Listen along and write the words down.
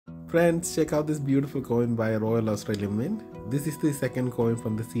Friends, check out this beautiful coin by Royal Australian Mint. This is the second coin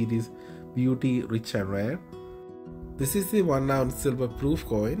from the series Beauty, Rich and Rare. This is the 1 ounce silver proof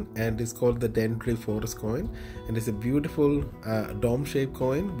coin and it's called the Daintree Forrest coin, and it's a beautiful dome shaped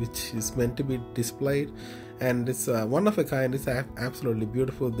coin which is meant to be displayed, and it's one of a kind. It's absolutely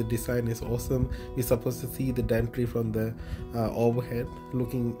beautiful. The design is awesome. You're supposed to see the Daintree from the overhead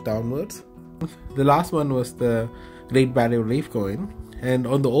looking downwards. The last one was the Great Barrier Reef coin, and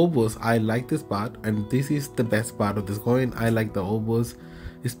on the obverse I like this part, and this is the best part of this coin. I like the obverse.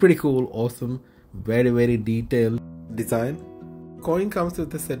 It's pretty cool, awesome, very detailed design. Coin comes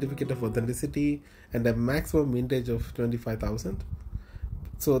with a certificate of authenticity and a maximum vintage of 25,000.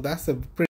 So that's a pretty